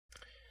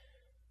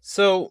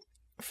So,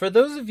 for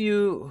those of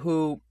you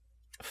who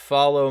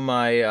follow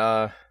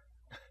my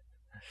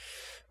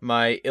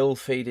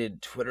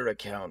ill-fated Twitter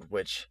account,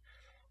 which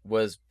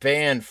was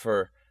banned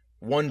for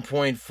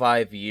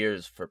 1.5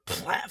 years for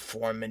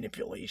platform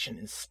manipulation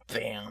and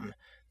spam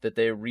that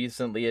they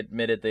recently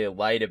admitted they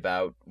lied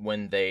about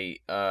when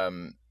they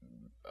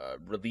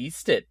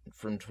released it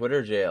from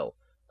Twitter jail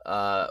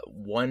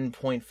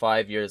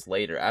 1.5 years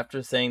later,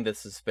 after saying the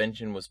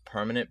suspension was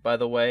permanent, by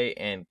the way,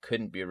 and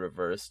couldn't be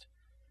reversed,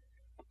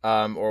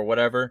 or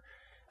whatever.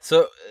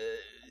 So,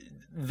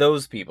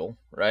 those people,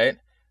 right?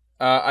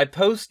 I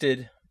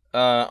posted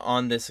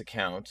on this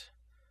account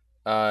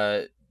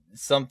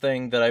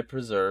something that I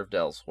preserved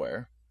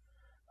elsewhere.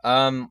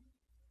 And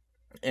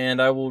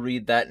I will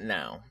read that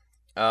now.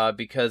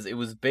 Because it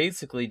was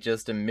basically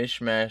just a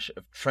mishmash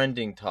of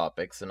trending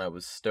topics and I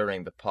was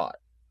stirring the pot.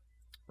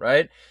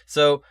 Right?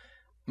 So,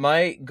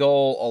 my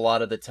goal a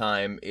lot of the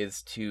time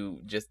is to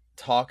just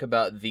talk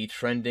about the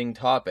trending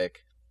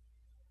topic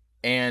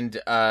and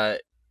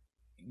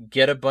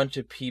get a bunch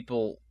of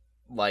people,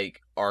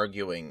 like,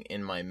 arguing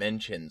in my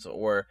mentions,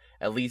 or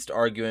at least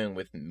arguing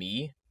with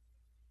me,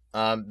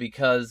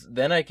 because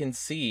then I can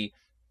see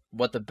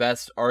what the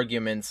best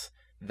arguments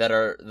that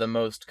are the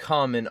most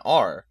common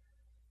are.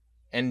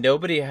 And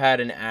nobody had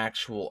an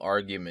actual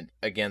argument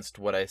against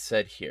what I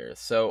said here,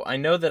 so I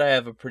know that I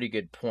have a pretty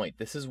good point.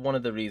 This is one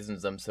of the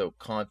reasons I'm so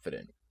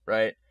confident,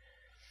 right?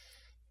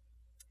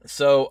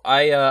 So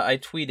I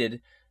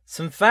tweeted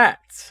some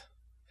facts.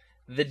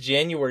 The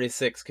January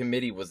 6th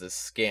committee was a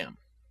scam.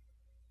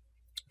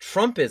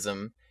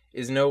 Trumpism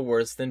is no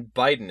worse than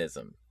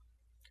Bidenism.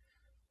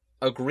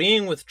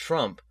 Agreeing with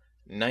Trump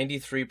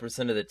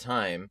 93% of the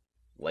time,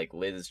 like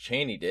Liz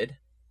Cheney did,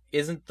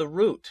 isn't the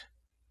root.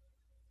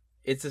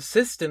 It's a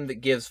system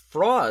that gives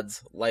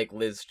frauds like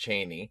Liz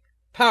Cheney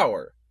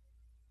power.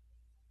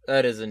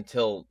 That is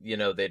until,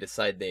 they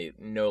decide they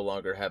no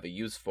longer have a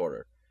use for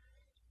her.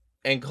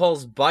 And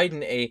calls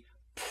Biden a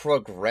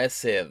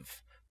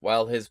progressive,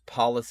 while his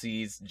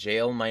policies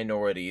jail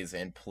minorities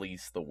and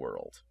police the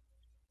world.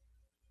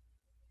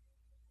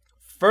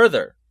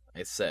 Further,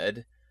 I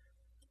said,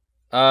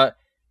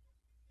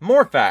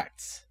 more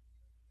facts.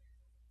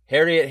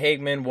 Harriet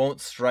Hagman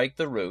won't strike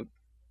the root.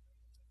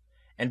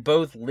 And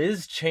both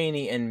Liz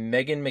Cheney and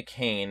Meghan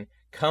McCain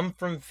come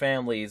from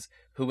families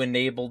who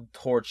enabled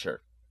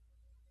torture.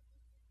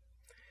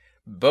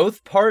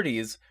 Both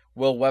parties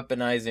will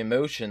weaponize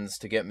emotions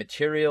to get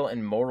material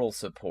and moral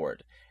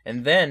support,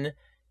 and then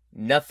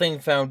nothing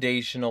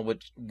foundational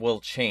will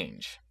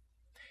change.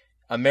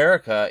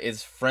 America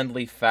is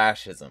friendly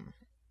fascism.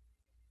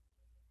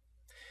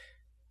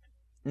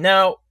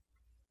 Now,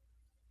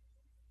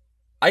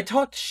 I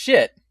talked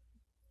shit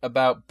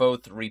about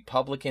both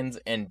Republicans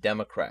and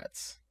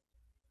Democrats.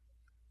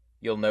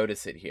 You'll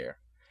notice it here.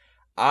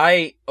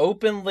 I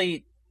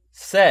openly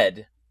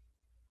said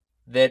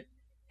that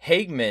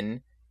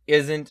Hagman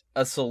isn't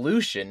a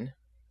solution,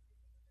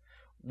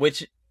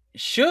 which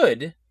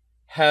should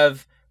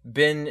have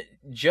been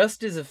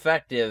just as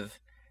effective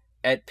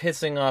at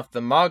pissing off the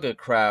MAGA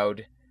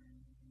crowd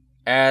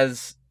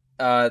as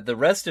the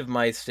rest of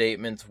my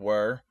statements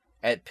were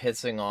at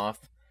pissing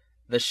off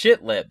the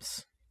shit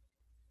libs.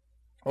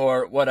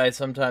 Or what I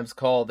sometimes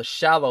call the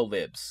shallow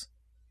libs.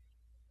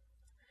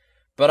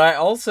 But I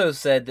also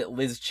said that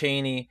Liz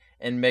Cheney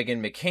and Meghan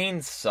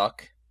McCain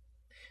suck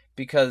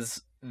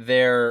because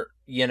they're,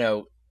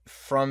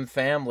 from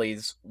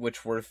families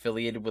which were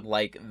affiliated with,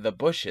 like, the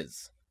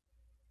Bushes.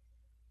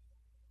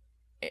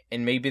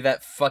 And maybe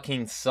that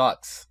fucking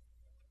sucks.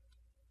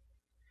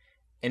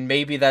 And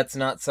maybe that's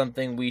not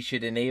something we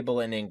should enable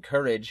and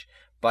encourage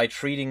by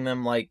treating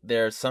them like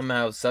they're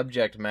somehow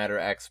subject matter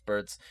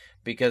experts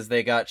because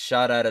they got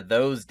shot out of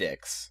those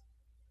dicks.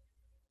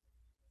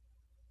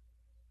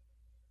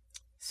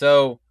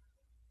 So,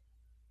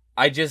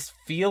 I just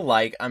feel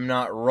like I'm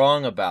not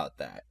wrong about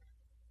that.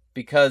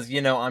 Because,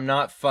 I'm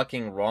not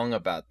fucking wrong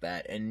about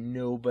that, and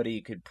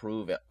nobody could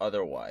prove it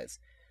otherwise.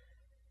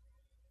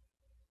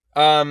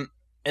 And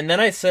then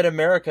I said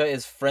America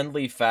is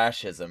friendly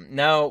fascism.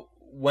 Now,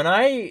 when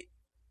I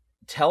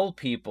tell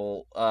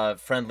people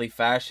friendly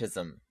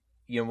fascism,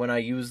 when I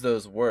use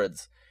those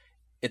words,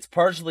 it's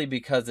partially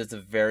because it's a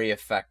very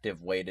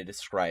effective way to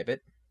describe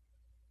it.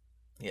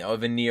 A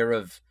veneer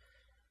of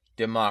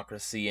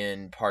democracy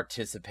and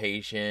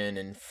participation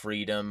and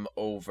freedom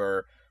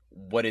over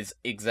what is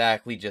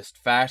exactly just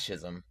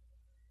fascism.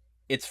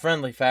 It's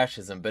friendly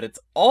fascism, but it's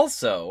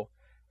also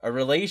a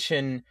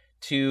relation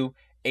to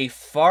a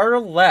far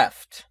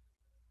left,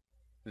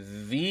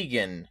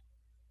 vegan,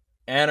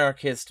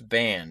 anarchist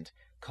band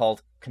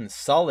called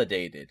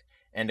Consolidated,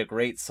 and a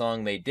great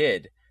song they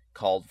did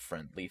called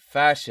Friendly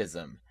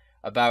Fascism,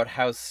 about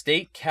how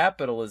state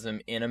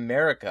capitalism in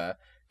America,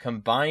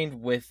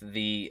 combined with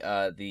the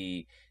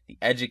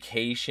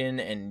education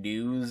and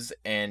news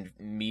and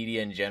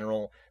media in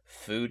general,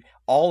 food,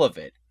 all of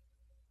it,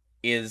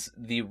 is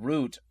the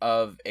root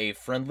of a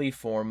friendly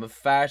form of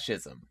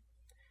fascism.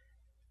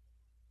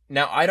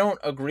 Now, I don't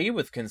agree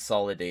with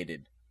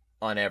Consolidated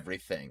on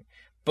everything,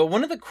 But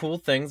one of the cool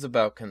things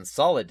about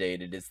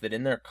Consolidated is that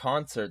in their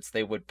concerts,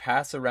 they would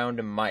pass around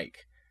a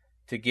mic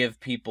to give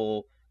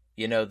people,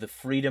 you know, the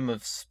freedom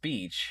of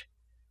speech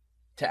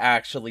to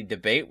actually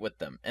debate with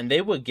them. And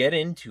they would get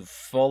into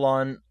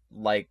full-on,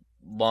 like,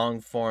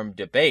 long-form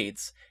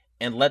debates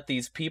and let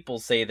these people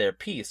say their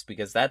piece,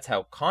 because that's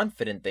how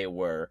confident they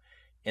were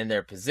in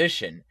their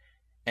position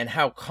and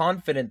how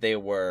confident they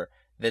were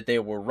that they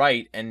were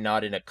right and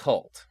not in a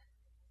cult.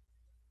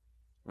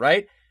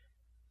 Right?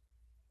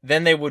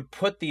 Then they would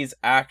put these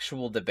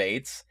actual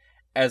debates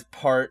as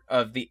part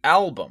of the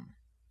album.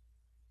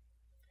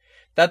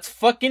 That's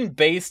fucking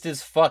based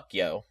as fuck,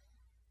 yo.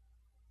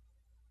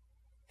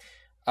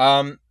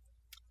 And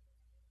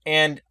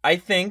I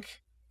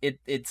think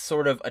it's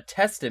sort of a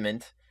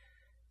testament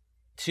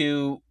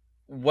to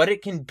what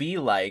it can be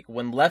like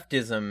when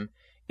leftism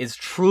is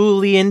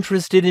truly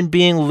interested in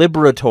being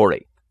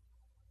liberatory.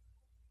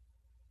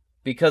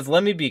 Because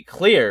let me be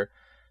clear,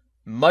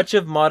 much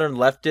of modern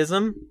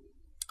leftism,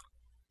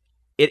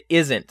 it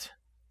isn't.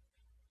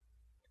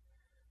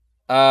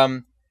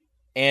 And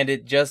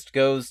it just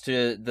goes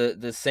to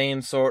the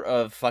same sort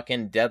of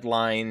fucking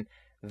deadline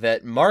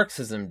that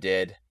Marxism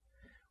did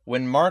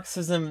when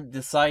Marxism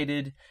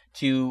decided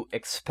to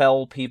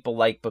expel people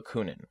like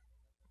Bakunin.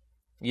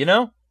 You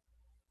know?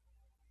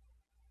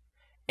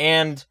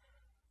 And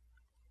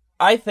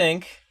I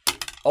think,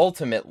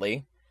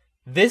 ultimately,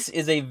 this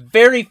is a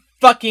very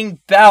fucking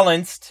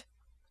balanced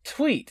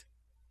tweet.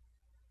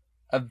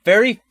 A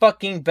very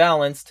fucking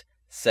balanced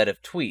set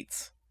of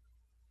tweets.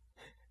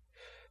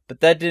 But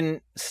that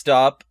didn't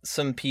stop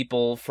some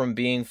people from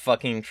being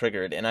fucking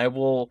triggered, and I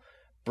will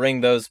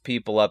bring those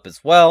people up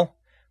as well.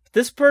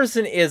 This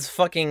person is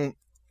fucking...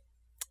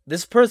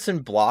 This person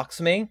blocks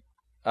me.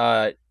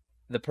 The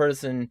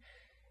person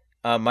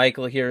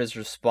Michael here is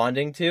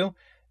responding to.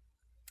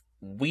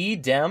 We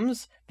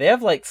Dems, they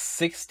have like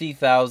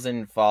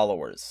 60,000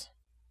 followers.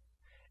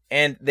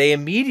 And they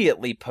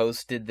immediately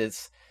posted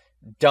this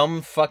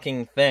dumb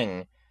fucking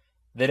thing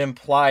that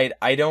implied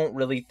I don't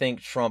really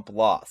think Trump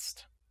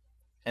lost.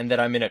 And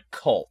that I'm in a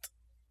cult.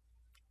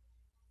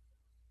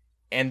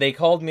 And they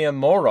called me a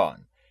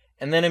moron.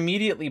 And then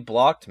immediately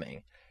blocked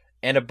me.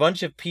 And a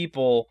bunch of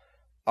people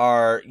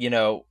are, you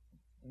know,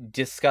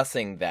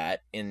 discussing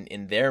that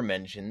in their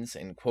mentions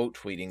and quote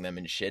tweeting them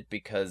and shit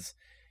because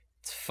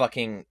it's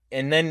fucking...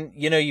 And then,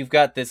 you know, you've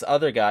got this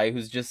other guy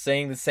who's just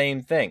saying the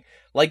same thing.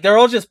 Like, they're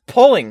all just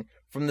pulling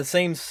from the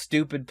same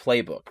stupid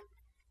playbook.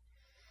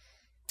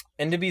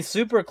 And to be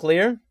super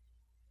clear,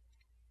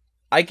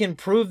 I can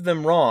prove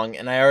them wrong,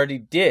 and I already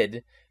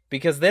did,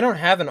 because they don't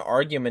have an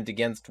argument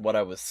against what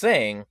I was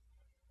saying.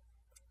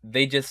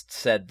 They just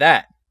said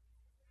that.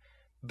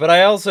 But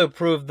I also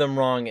proved them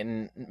wrong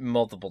in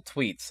multiple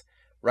tweets,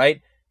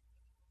 right?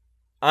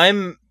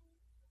 I'm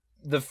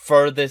the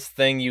furthest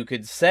thing you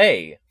could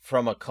say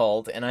from a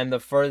cult, and I'm the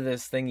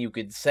furthest thing you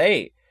could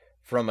say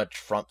from a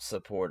Trump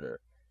supporter.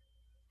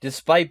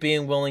 Despite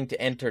being willing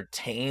to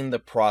entertain the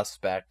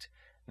prospect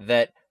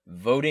that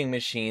voting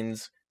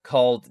machines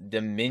called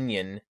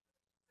Dominion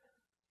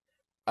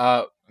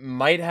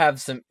might have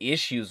some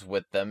issues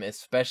with them,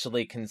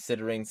 especially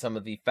considering some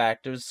of the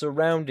factors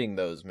surrounding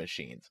those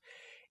machines.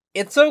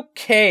 It's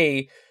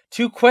okay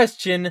to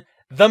question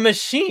the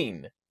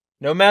machine,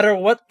 no matter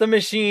what the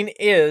machine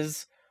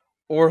is,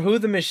 or who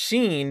the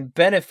machine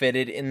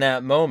benefited in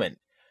that moment.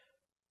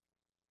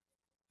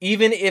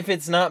 Even if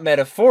it's not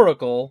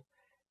metaphorical,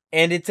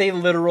 and it's a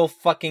literal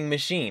fucking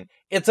machine.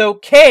 It's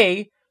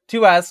okay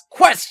to ask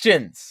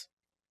questions!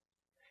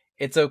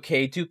 It's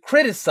okay to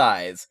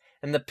criticize,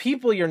 and the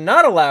people you're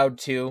not allowed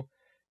to,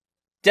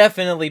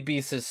 definitely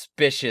be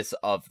suspicious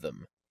of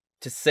them,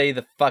 to say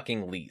the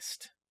fucking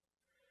least.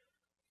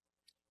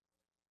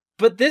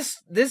 But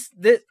this,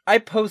 I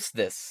post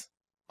this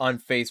on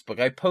Facebook.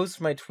 I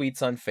post my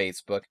tweets on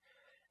Facebook,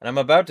 and I'm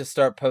about to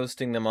start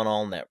posting them on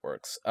all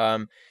networks.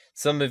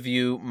 Some of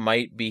you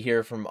might be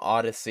here from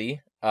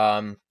Odyssey,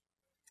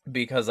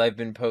 because I've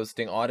been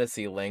posting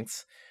Odyssey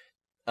links,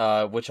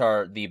 which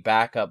are the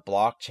backup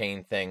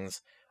blockchain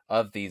things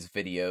of these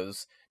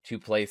videos, to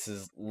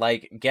places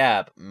like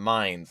Gab,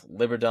 Minds,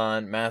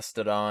 Liberdon,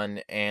 Mastodon,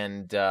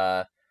 and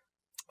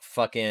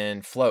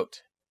fucking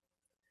Float.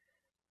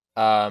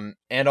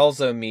 And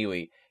also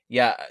MeWe.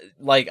 Yeah,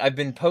 like, I've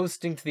been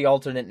posting to the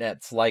alternate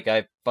nets like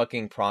I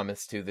fucking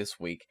promised to this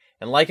week.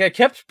 And like I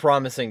kept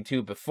promising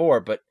to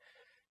before, but,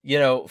 you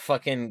know,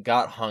 fucking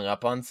got hung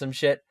up on some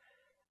shit.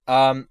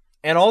 And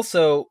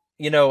also,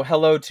 you know,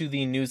 hello to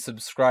the new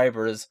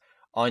subscribers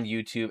on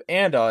YouTube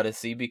and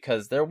Odyssey,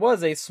 because there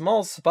was a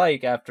small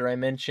spike after I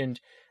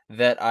mentioned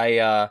that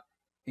I,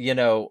 you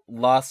know,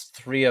 lost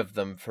 3 of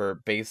them for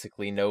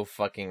basically no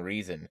fucking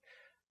reason.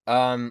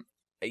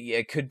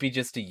 It could be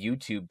just a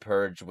YouTube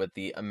purge with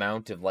the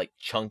amount of, like,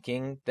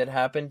 chunking that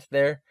happened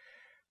there.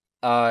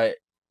 But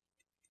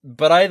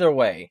either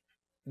way,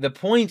 the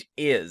point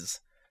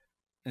is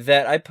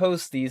that I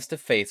post these to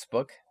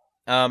Facebook.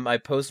 I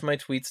post my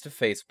tweets to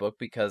Facebook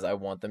because I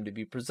want them to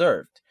be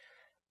preserved.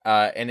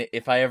 And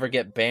if I ever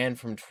get banned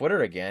from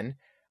Twitter again,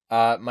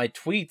 my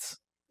tweets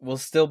will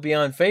still be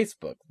on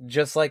Facebook,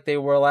 just like they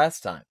were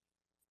last time.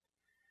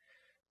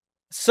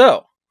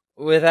 So,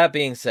 with that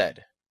being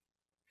said,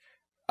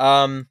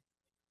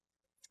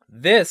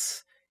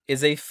 this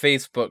is a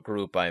Facebook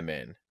group I'm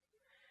in.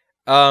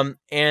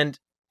 And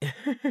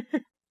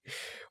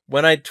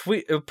when I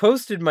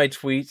posted my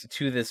tweet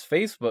to this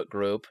Facebook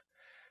group,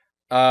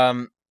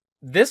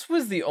 this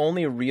was the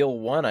only real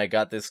one I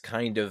got this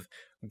kind of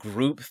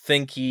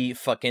group-thinky,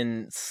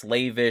 fucking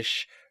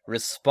slavish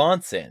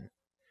response in.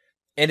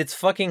 And it's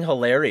fucking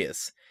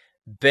hilarious.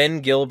 Ben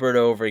Gilbert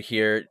over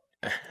here.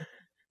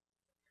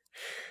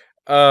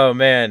 Oh,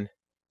 man.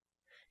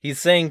 He's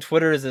saying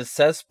Twitter is a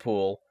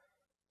cesspool,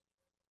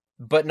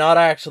 but not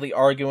actually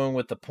arguing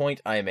with the point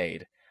I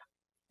made.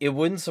 It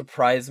wouldn't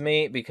surprise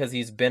me, because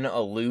he's been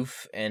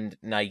aloof and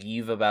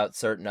naive about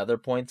certain other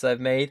points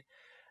I've made,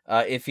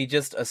 if he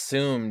just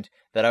assumed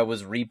that I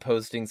was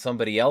reposting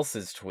somebody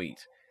else's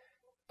tweet.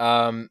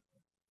 But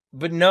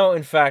no,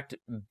 in fact,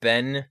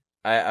 Ben,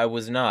 I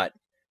was not.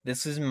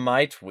 This is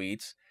my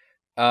tweet.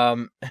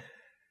 And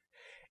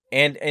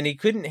he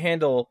couldn't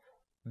handle,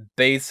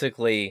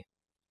 basically,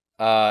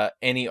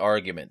 any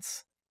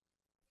arguments.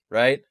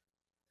 Right?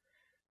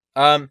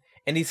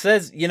 And he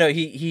says, you know,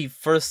 he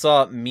first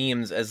saw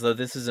memes as though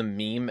this is a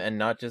meme and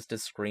not just a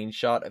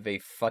screenshot of a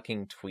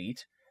fucking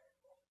tweet.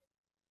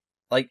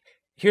 Like,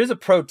 here's a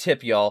pro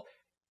tip, y'all.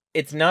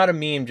 It's not a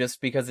meme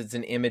just because it's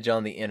an image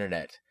on the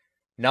internet.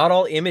 Not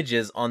all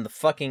images on the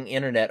fucking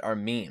internet are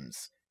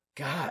memes.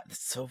 God,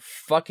 it's so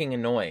fucking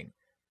annoying.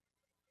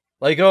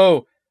 Like,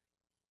 oh,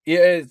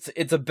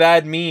 it's a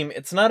bad meme.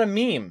 It's not a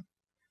meme.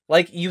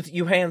 Like,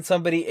 you hand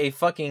somebody a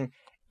fucking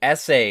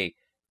essay,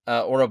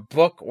 or a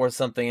book or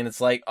something, and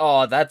it's like,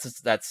 oh,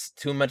 that's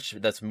too much,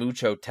 that's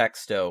mucho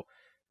texto.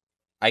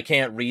 I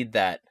can't read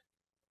that,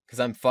 because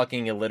I'm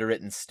fucking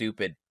illiterate and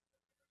stupid.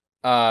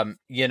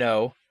 You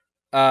know,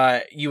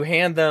 you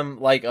hand them,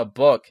 like, a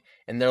book,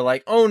 and they're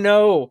like, oh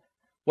no,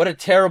 what a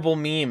terrible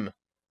meme.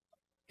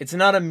 It's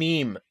not a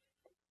meme.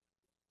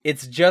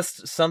 It's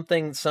just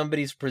something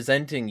somebody's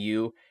presenting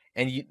you,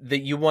 and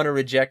that you want to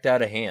reject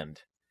out of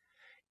hand.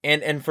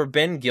 And for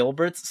Ben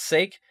Gilbert's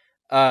sake,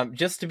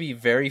 just to be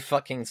very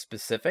fucking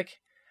specific,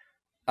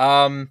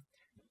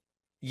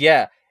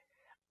 yeah,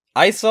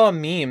 I saw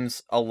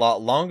memes a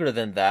lot longer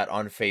than that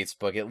on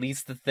Facebook, at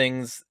least the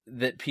things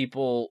that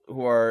people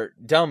who are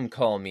dumb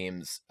call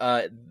memes.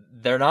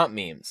 They're not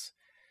memes.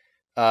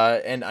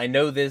 And I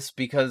know this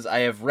because I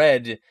have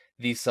read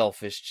The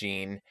Selfish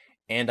Gene,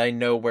 and I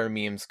know where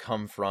memes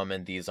come from,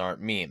 and these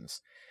aren't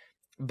memes.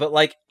 But,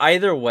 like,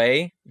 either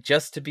way,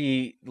 just to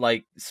be,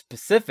 like,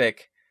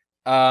 specific,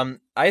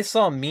 I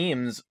saw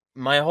memes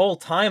my whole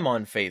time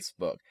on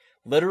Facebook.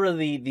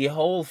 Literally, the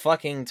whole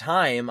fucking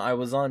time I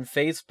was on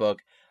Facebook,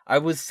 I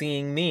was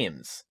seeing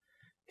memes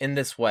in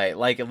this way.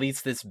 Like, at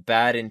least this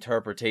bad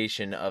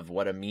interpretation of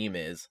what a meme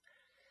is.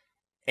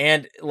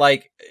 And,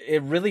 like,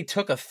 it really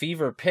took a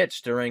fever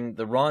pitch during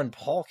the Ron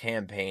Paul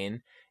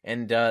campaign,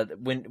 and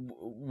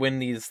when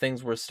these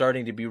things were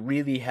starting to be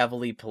really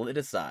heavily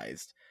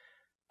politicized.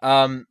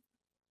 And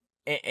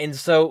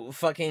so,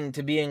 fucking,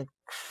 to be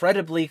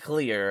incredibly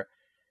clear,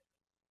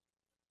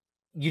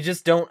 you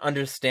just don't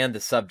understand the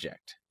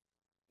subject,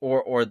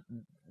 or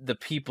the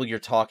people you're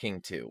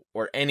talking to,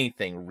 or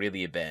anything,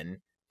 really,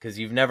 Ben, because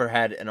you've never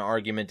had an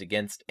argument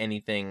against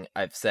anything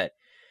I've said.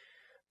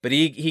 But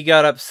he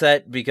got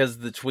upset because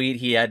of the tweet.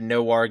 He had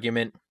no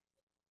argument.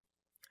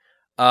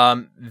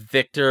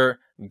 Victor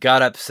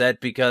got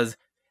upset because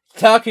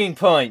talking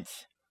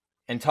points.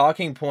 And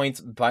talking points,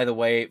 by the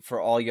way, for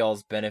all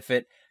y'all's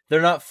benefit,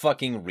 they're not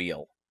fucking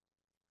real.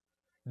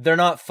 They're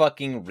not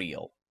fucking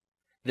real.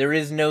 There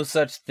is no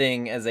such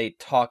thing as a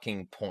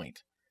talking point.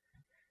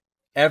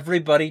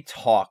 Everybody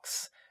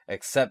talks,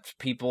 except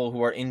people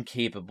who are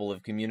incapable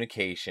of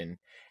communication,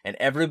 and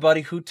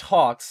everybody who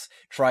talks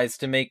tries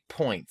to make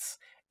points.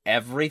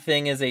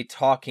 Everything is a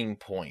talking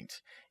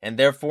point, and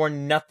therefore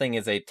nothing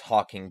is a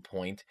talking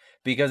point,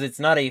 because it's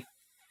not a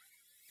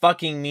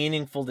fucking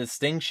meaningful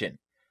distinction.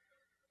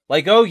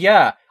 Like, oh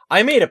yeah,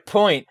 I made a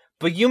point,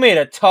 but you made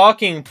a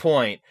talking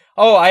point.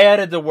 Oh, I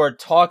added the word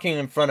talking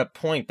in front of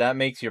point. That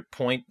makes your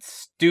point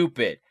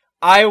stupid.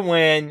 I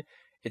win.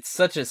 It's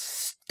such a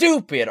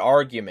stupid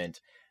argument,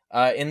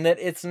 in that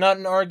it's not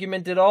an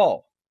argument at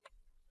all.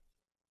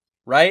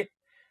 Right?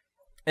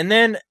 And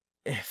then,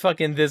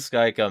 fucking this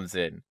guy comes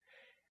in.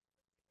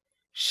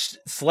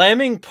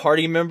 Slamming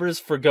party members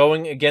for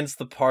going against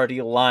the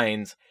party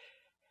lines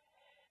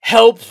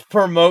helps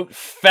promote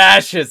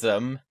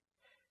fascism.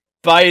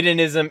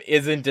 Bidenism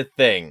isn't a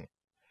thing.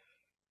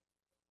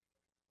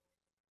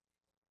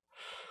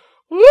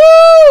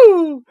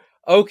 Woo!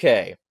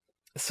 Okay,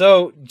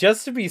 so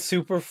just to be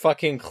super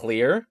fucking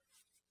clear,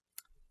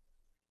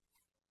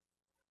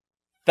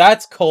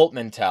 that's cult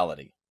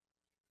mentality.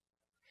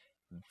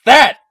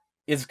 That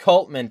is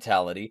cult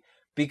mentality,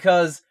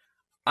 because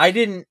I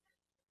didn't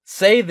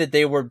say that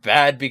they were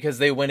bad because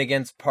they went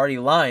against party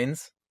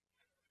lines.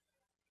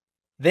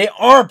 They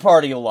are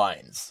party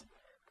lines.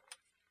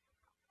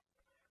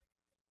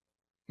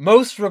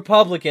 Most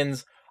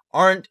Republicans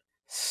aren't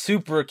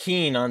super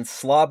keen on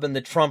slobbing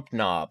the Trump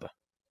knob.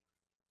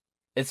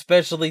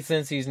 Especially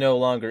since he's no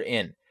longer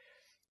in.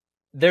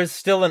 There's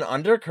still an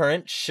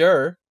undercurrent,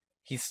 sure.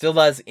 He still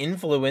has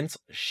influence,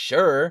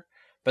 sure.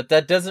 But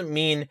that doesn't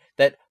mean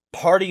that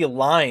party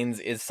lines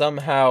is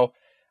somehow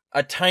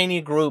a tiny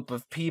group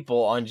of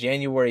people on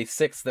January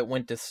 6th that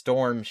went to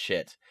storm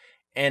shit.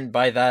 And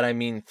by that I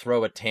mean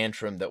throw a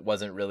tantrum that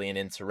wasn't really an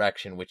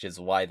insurrection, which is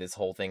why this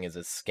whole thing is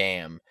a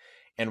scam.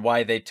 And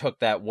why they took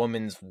that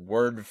woman's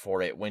word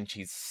for it when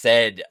she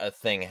said a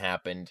thing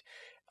happened.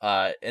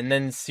 And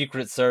then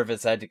Secret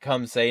Service had to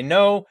come say,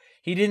 no,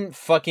 he didn't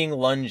fucking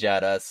lunge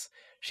at us.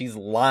 She's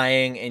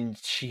lying and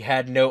she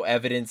had no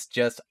evidence,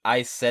 just,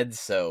 I said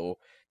so.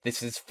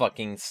 This is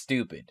fucking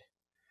stupid.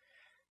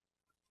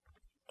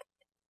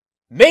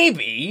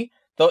 Maybe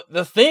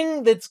the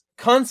thing that's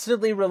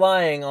constantly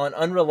relying on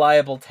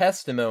unreliable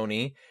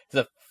testimony is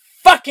a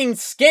fucking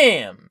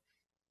scam.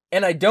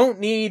 And I don't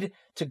need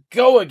to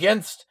go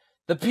against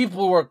the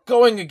people who are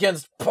going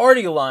against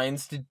party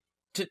lines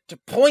to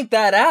point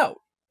that out.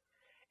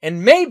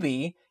 And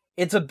maybe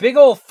it's a big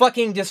ol'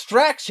 fucking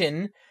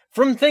distraction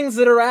from things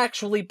that are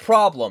actually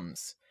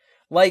problems.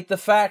 Like the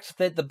fact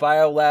that the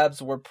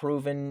biolabs were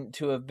proven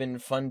to have been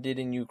funded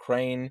in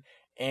Ukraine,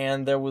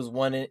 and there was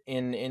one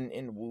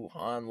in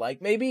Wuhan.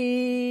 Like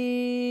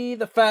maybe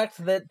the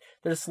fact that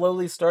they're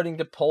slowly starting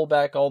to pull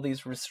back all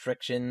these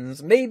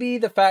restrictions. Maybe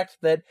the fact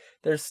that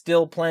they're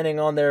still planning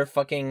on their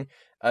fucking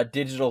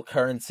digital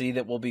currency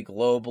that will be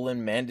global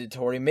and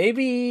mandatory.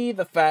 Maybe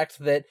the fact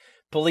that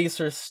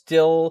police are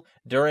still,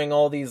 during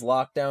all these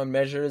lockdown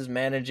measures,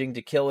 managing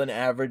to kill an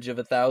average of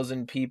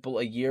 1,000 people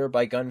a year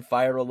by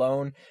gunfire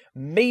alone.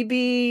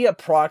 Maybe a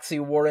proxy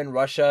war in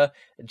Russia,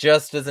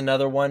 just as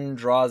another one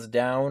draws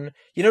down.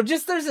 You know,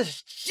 just there's a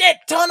shit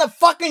ton of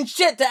fucking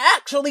shit to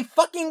actually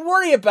fucking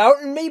worry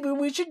about, and maybe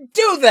we should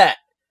do that!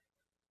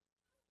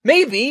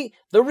 Maybe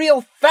the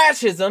real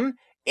fascism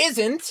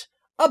isn't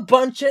a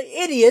bunch of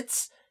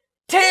idiots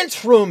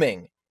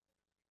tantruming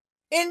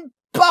in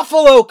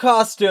buffalo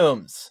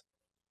costumes!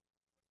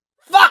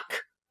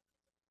 Fuck!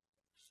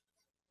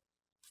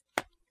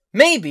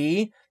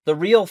 Maybe the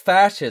real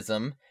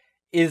fascism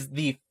is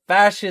the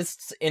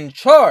fascists in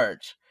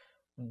charge,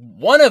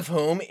 one of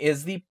whom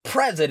is the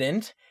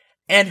president,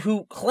 and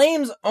who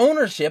claims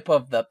ownership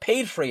of the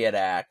Patriot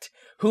Act,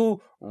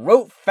 who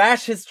wrote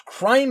fascist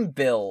crime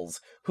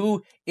bills,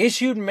 who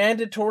issued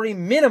mandatory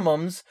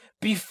minimums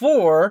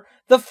before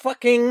the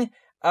fucking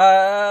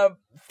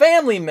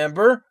family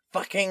member,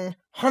 fucking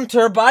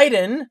Hunter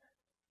Biden,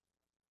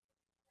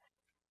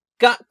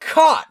 got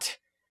caught,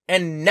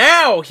 and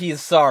now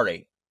he's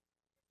sorry.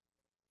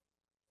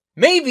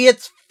 Maybe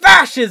it's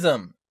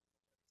fascism!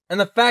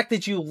 And the fact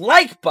that you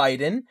like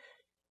Biden,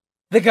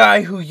 the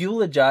guy who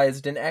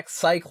eulogized an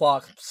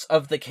ex-Cyclops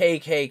of the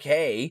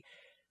KKK,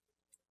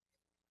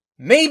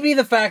 maybe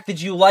the fact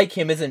that you like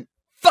him isn't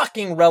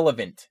fucking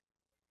relevant.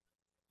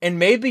 And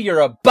maybe you're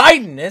a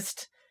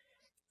Bidenist,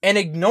 and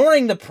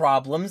ignoring the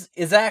problems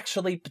is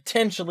actually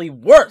potentially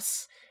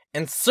worse,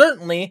 and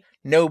certainly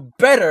no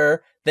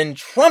better than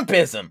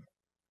Trumpism.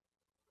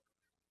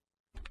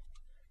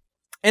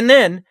 And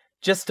then,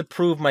 just to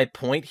prove my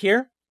point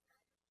here,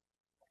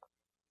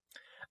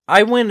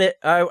 I went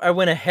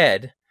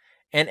ahead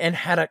and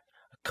had a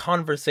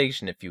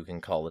conversation, if you can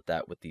call it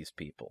that, with these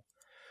people,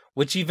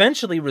 which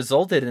eventually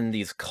resulted in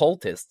these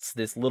cultists,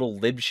 this little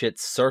libshit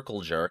circle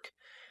jerk,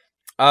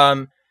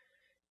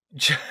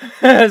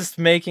 just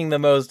making the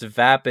most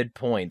vapid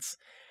points,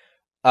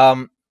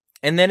 and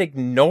then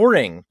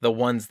ignoring the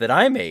ones that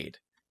I made.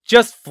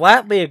 Just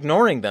flatly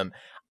ignoring them.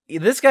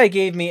 This guy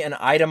gave me an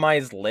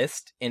itemized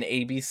list in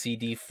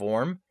ABCD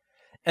form,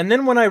 and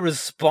then when I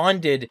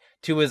responded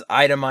to his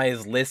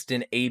itemized list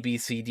in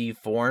ABCD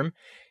form,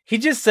 he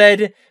just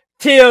said,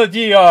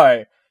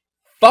 TLDR,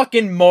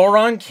 fucking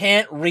moron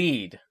can't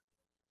read.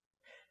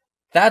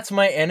 That's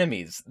my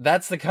enemies.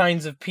 That's the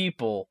kinds of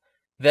people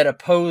that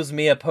oppose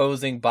me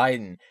opposing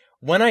Biden.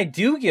 When I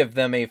do give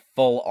them a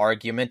full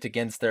argument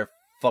against their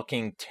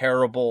fucking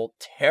terrible,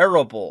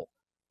 terrible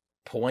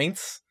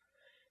points,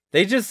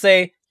 they just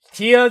say,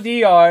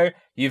 TLDR,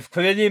 you've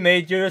clearly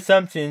made your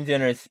assumptions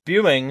and are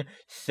spewing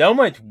so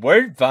much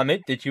word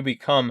vomit that you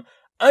become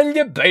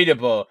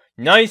undebatable.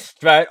 Nice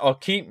strat, I'll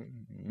keep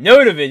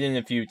note of it in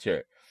the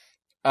future.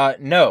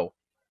 No,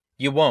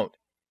 you won't.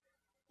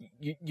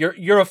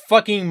 You're a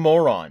fucking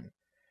moron.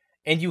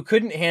 And you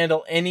couldn't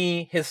handle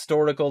any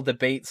historical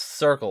debate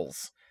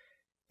circles.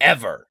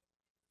 Ever.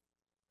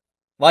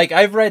 Like,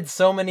 I've read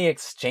so many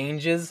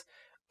exchanges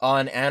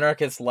on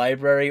Anarchist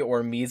Library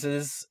or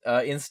Mises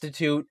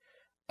Institute,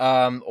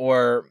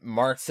 or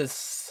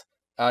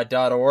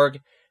Marxists.org.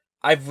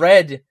 I've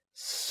read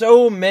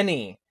so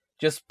many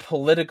just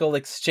political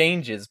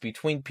exchanges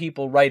between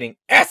people writing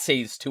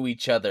essays to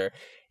each other,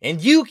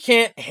 and you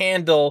can't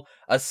handle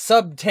a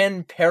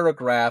sub-10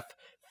 paragraph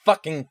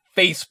fucking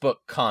Facebook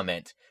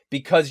comment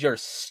because you're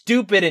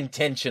stupid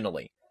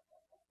intentionally.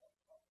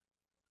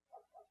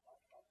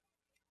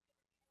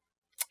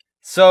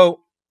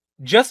 So,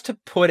 just to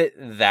put it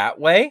that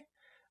way,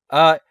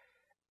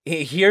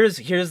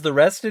 here's the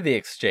rest of the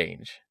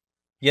exchange.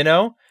 You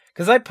know?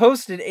 Because I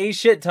posted a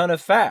shit ton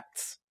of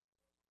facts.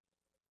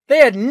 They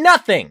had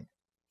nothing!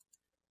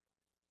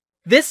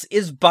 This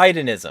is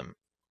Bidenism.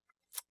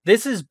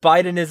 This is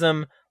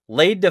Bidenism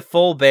laid to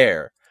full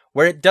bear,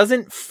 where it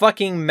doesn't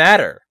fucking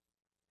matter.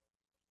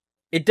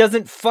 It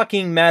doesn't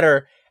fucking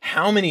matter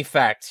how many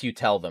facts you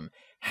tell them,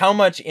 how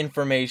much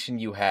information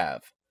you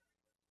have.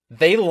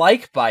 They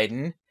like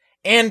Biden,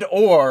 and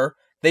or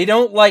they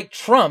don't like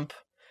Trump,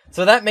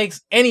 so that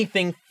makes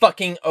anything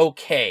fucking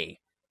okay,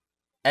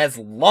 as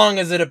long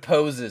as it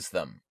opposes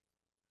them.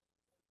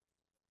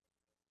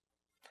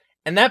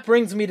 And that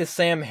brings me to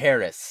Sam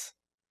Harris,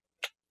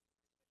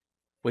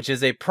 which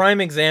is a prime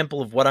example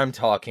of what I'm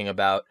talking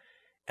about,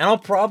 and I'll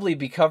probably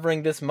be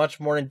covering this much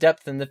more in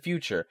depth in the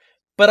future,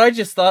 but I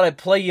just thought I'd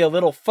play you a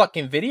little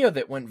fucking video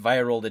that went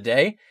viral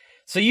today,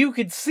 so you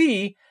could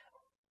see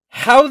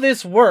how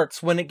this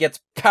works when it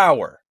gets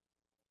power.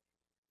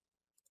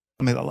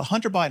 I mean,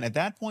 Hunter Biden, at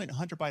that point,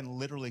 Hunter Biden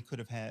literally could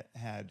have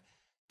had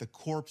the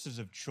corpses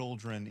of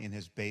children in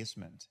his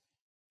basement.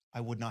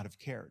 I would not have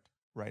cared,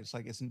 right? It's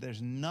like,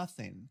 there's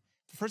nothing.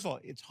 First of all,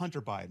 it's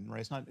Hunter Biden,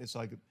 right? It's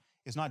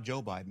not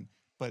Joe Biden,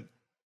 but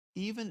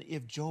even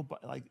if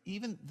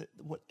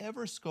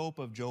whatever scope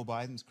of Joe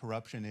Biden's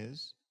corruption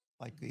is,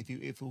 like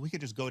if we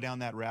could just go down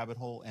that rabbit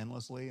hole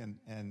endlessly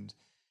and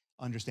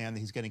understand that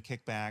he's getting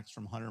kickbacks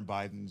from Hunter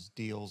Biden's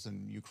deals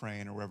in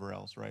Ukraine or wherever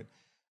else, right?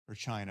 Or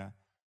China.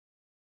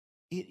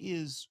 It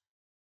is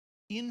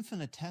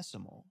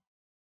infinitesimal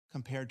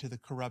compared to the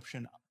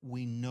corruption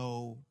we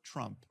know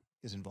Trump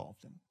is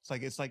involved in.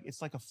 It's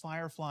like a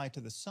firefly to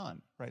the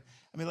sun, right?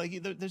 I mean,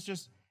 like there's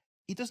just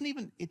it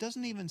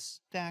doesn't even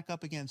stack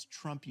up against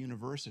Trump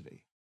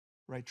University,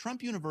 right?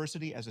 Trump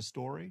University as a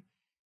story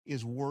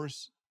is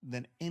worse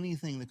than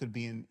anything that could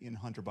be in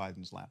Hunter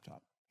Biden's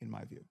laptop, in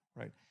my view,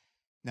 right?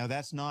 Now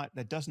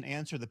that doesn't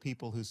answer the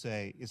people who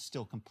say it's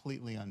still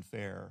completely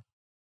unfair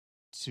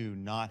to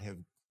not have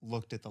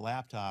looked at the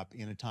laptop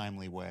in a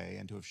timely way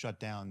and to have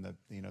shut down the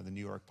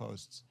New York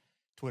Post's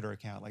Twitter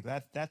account. Like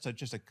that's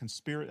just a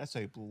conspiracy. That's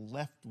a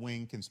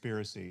left-wing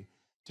conspiracy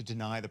to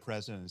deny the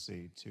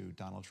presidency to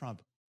Donald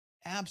Trump.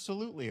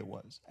 Absolutely, it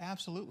was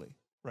absolutely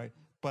right.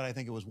 But I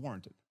think it was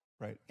warranted,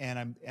 right?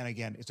 And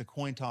again, it's a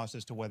coin toss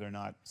as to whether or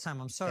not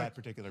Sam, I'm sorry. That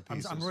particular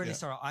piece. I'm really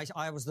sorry.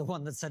 I was the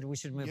one that said we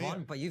should move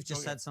on, but you've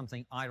just said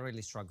something I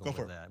really struggle with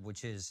there,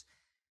 which is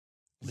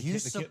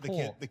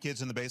the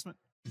kids in the basement.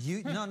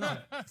 No,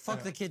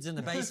 fuck the kids in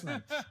the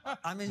basement.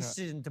 I'm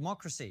interested in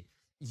democracy.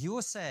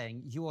 You're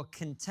saying you are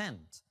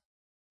content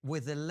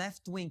with a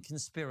left-wing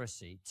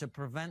conspiracy to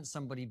prevent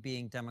somebody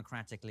being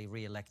democratically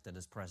re-elected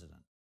as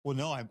president. Well,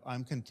 no,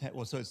 I'm content.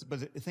 Well,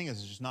 but the thing is,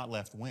 it's just not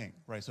left-wing,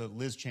 right? So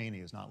Liz Cheney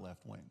is not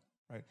left-wing,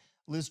 right?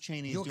 Liz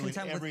Cheney is doing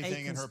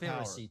everything in her power. You're content with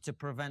a conspiracy to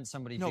prevent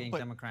somebody being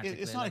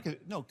democratically elected.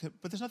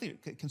 But there's nothing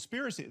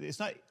conspiracy. It's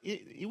not.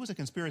 It was a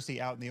conspiracy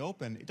out in the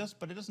open.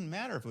 But it doesn't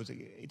matter if it was.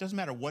 It doesn't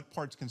matter what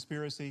part's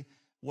conspiracy,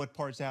 what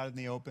part's out in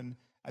the open.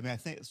 I mean, I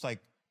think it's like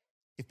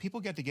if people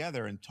get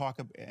together and talk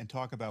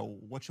about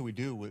what should we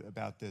do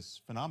about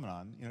this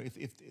phenomenon. If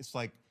it's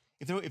like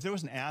if there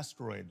was an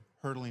asteroid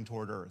hurtling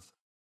toward Earth,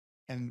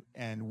 and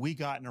we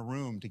got in a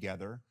room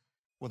together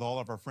with all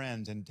of our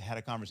friends and had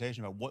a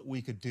conversation about what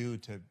we could do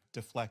to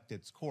deflect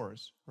its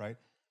course, right?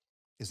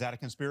 Is that a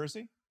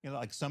conspiracy?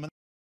 Like some of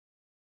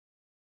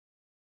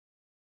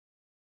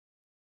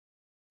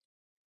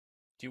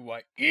Do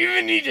I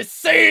even need to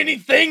say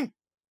anything?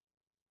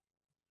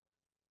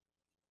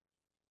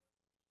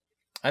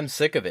 I'm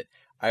sick of it.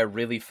 I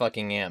really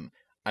fucking am.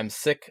 I'm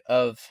sick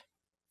of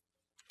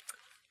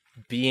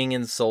being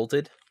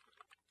insulted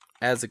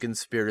as a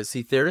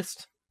conspiracy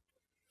theorist.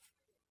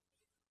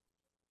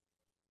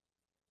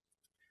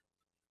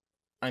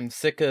 I'm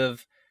sick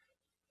of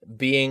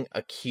being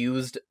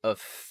accused of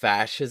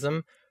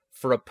fascism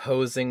for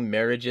opposing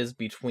marriages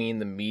between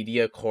the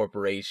media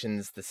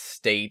corporations, the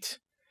state,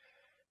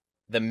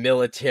 the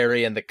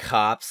military and the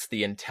cops,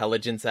 the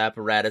intelligence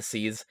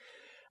apparatuses.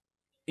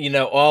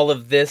 All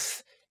of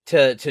this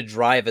to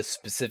drive a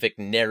specific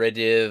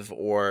narrative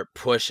or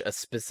push a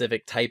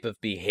specific type of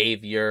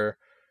behavior,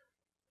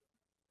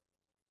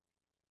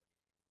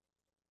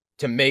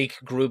 to make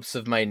groups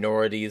of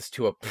minorities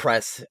to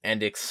oppress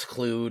and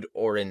exclude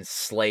or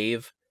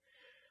enslave.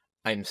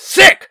 I'm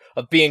sick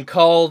of being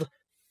called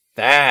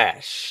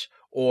fash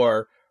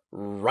or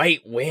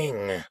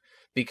right-wing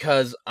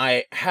because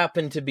I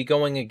happen to be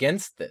going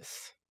against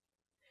this.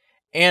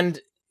 And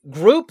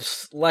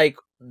groups like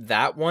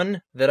that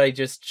one that I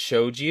just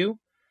showed you,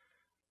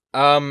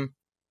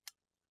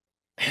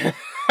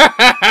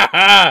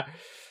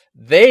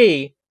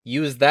 they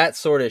use that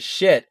sort of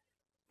shit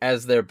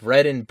as their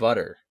bread and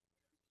butter.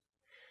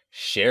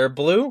 Share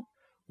Blue,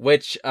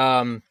 which,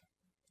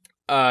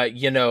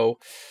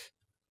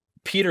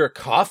 Peter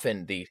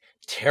Coffin, the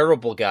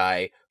terrible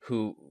guy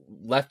who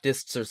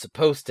leftists are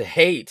supposed to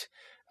hate,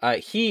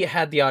 he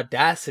had the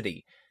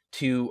audacity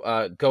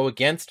to go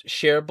against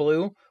Share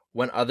Blue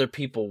when other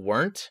people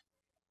weren't,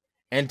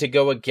 and to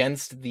go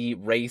against the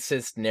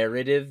racist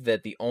narrative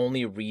that the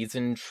only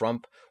reason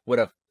Trump would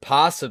have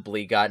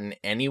possibly gotten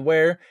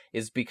anywhere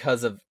is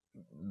because of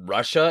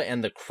Russia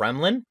and the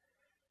Kremlin.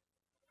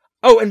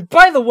 Oh, and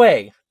by the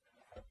way,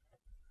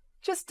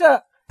 just,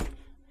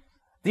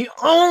 the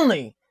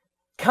only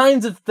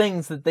kinds of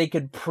things that they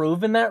could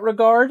prove in that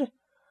regard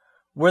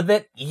were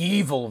that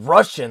evil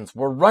Russians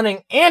were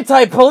running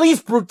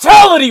anti-police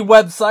brutality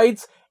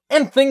websites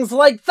and things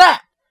like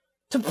that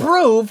to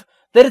prove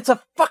that it's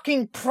a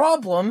fucking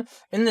problem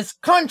in this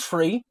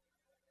country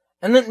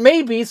and that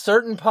maybe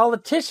certain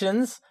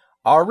politicians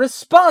are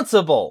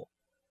responsible.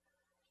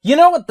 You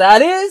know what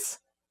that is?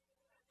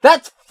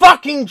 That's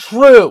fucking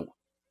true.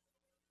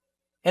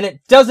 And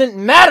it doesn't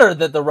matter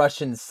that the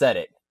Russians said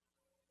it.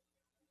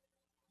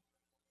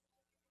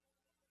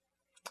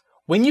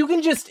 When you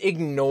can just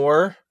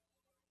ignore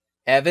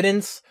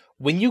evidence,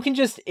 when you can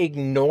just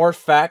ignore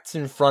facts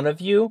in front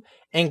of you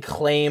and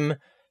claim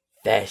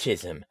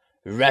fascism,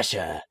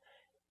 Russia,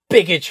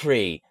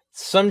 bigotry,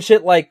 some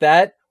shit like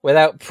that,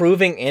 without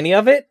proving any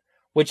of it,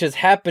 which has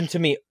happened to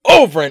me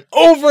over and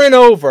over and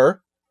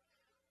over,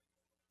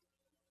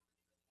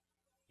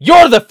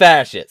 you're the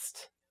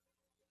fascist.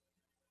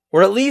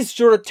 Or at least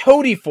you're a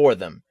toady for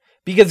them.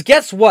 Because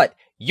guess what?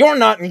 You're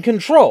not in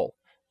control.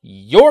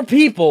 Your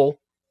people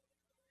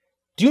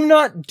do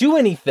not do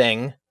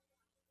anything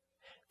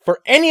for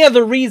any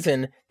other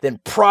reason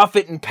than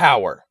profit and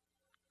power.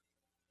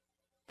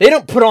 They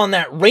don't put on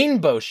that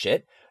rainbow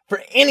shit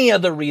for any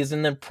other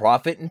reason than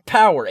profit and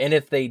power. And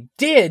if they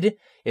did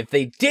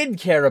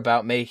care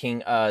about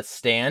making a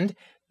stand,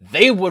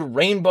 they would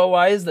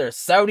rainbowize their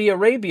Saudi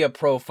Arabia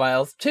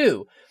profiles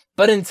too.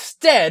 But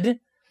instead,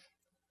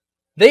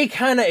 they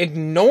kind of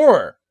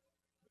ignore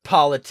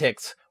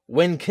politics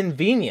when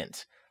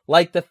convenient.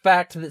 Like the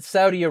fact that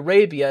Saudi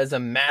Arabia is a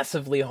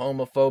massively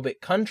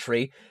homophobic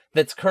country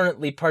that's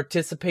currently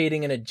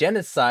participating in a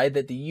genocide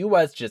that the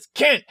US just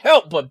can't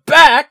help but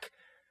back.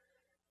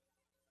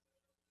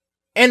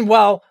 And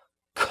while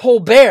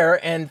Colbert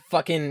and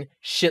fucking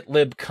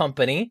shitlib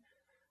company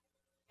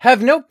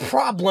have no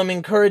problem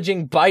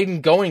encouraging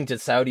Biden going to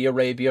Saudi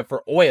Arabia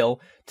for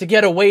oil to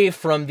get away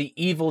from the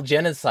evil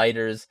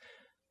genociders,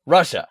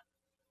 Russia.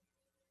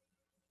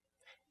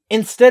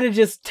 Instead of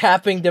just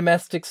tapping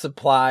domestic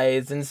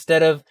supplies,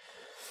 instead of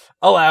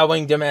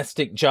allowing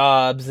domestic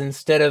jobs,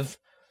 instead of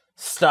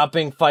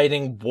stopping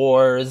fighting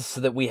wars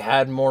so that we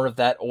had more of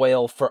that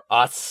oil for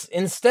us,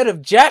 instead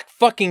of jack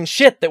fucking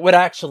shit that would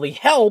actually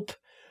help,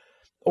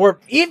 or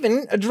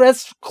even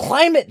address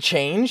climate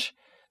change,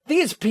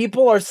 these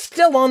people are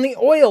still on the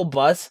oil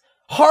bus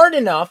hard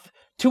enough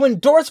to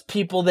endorse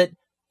people that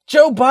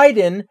Joe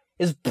Biden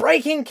is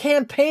breaking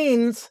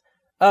campaigns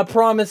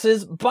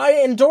promises by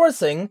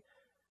endorsing,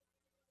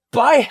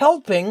 by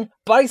helping,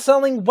 by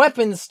selling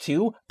weapons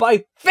to,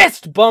 by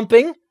fist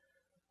bumping,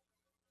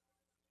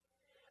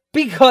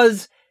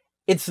 because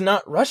it's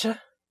not Russia.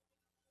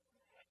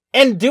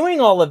 And doing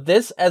all of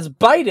this as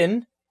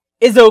Biden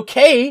is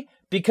okay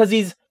because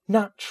he's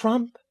not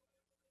Trump.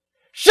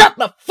 Shut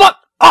the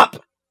fuck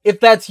up if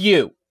that's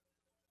you.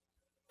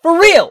 For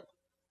real.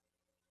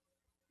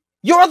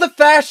 You're the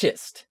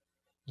fascist.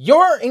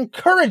 You're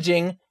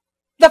encouraging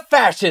the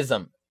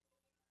fascism.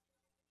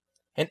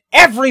 And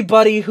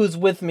everybody who's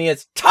with me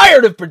is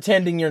tired of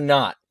pretending you're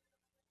not.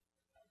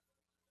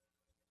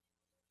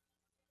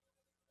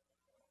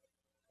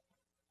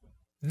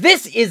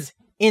 This is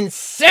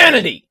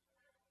insanity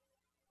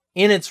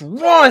in its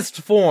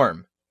rawest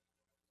form.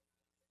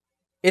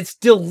 It's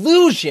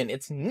delusion.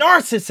 It's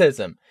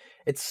narcissism.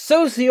 It's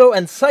socio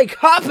and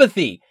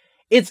psychopathy.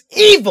 It's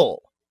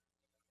evil.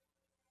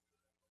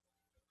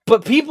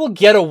 But people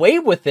get away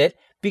with it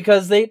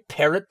because they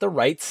parrot the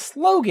right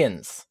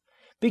slogans.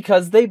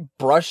 Because they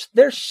brush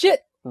their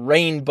shit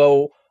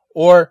rainbow,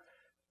 or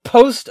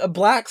post a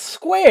black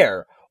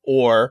square,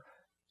 or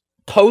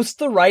post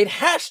the right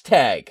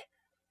hashtag.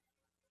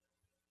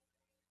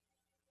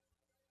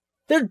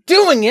 They're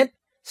doing it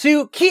so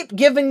you keep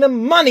giving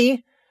them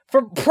money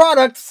for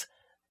products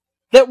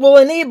that will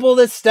enable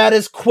the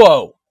status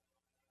quo.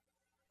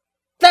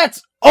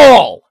 That's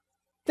all.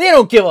 They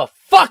don't give a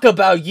fuck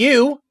about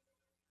you.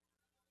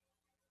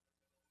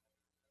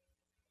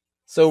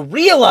 So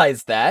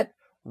realize that.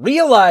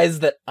 Realize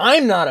that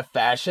I'm not a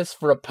fascist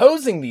for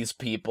opposing these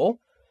people.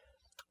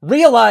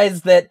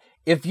 Realize that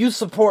if you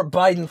support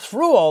Biden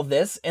through all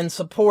this and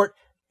support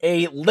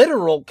a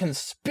literal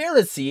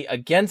conspiracy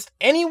against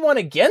anyone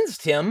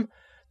against him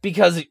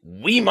because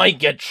we might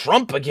get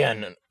Trump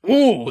again,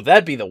 ooh,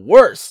 that'd be the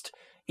worst.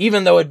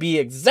 Even though it'd be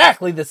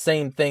exactly the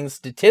same thing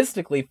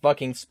statistically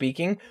fucking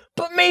speaking,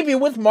 but maybe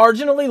with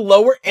marginally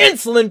lower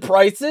insulin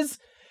prices.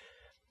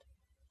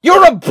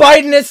 You're a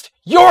Bidenist,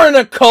 you're in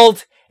a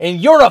cult, and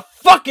you're a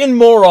fucking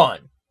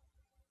moron!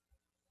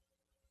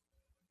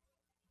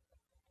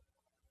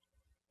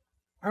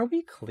 Are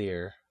we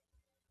clear?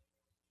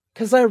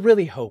 'Cause I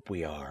really hope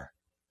we are.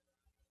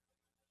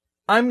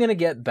 I'm gonna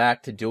get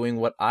back to doing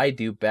what I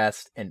do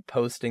best and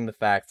posting the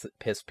facts that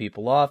piss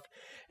people off,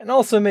 and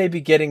also maybe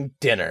getting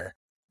dinner.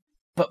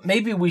 But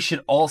maybe we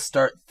should all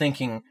start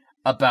thinking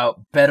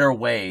about better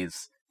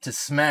ways to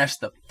smash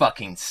the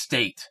fucking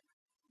state.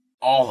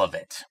 All of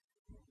it.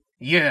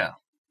 Yeah.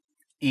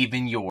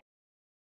 Even yours.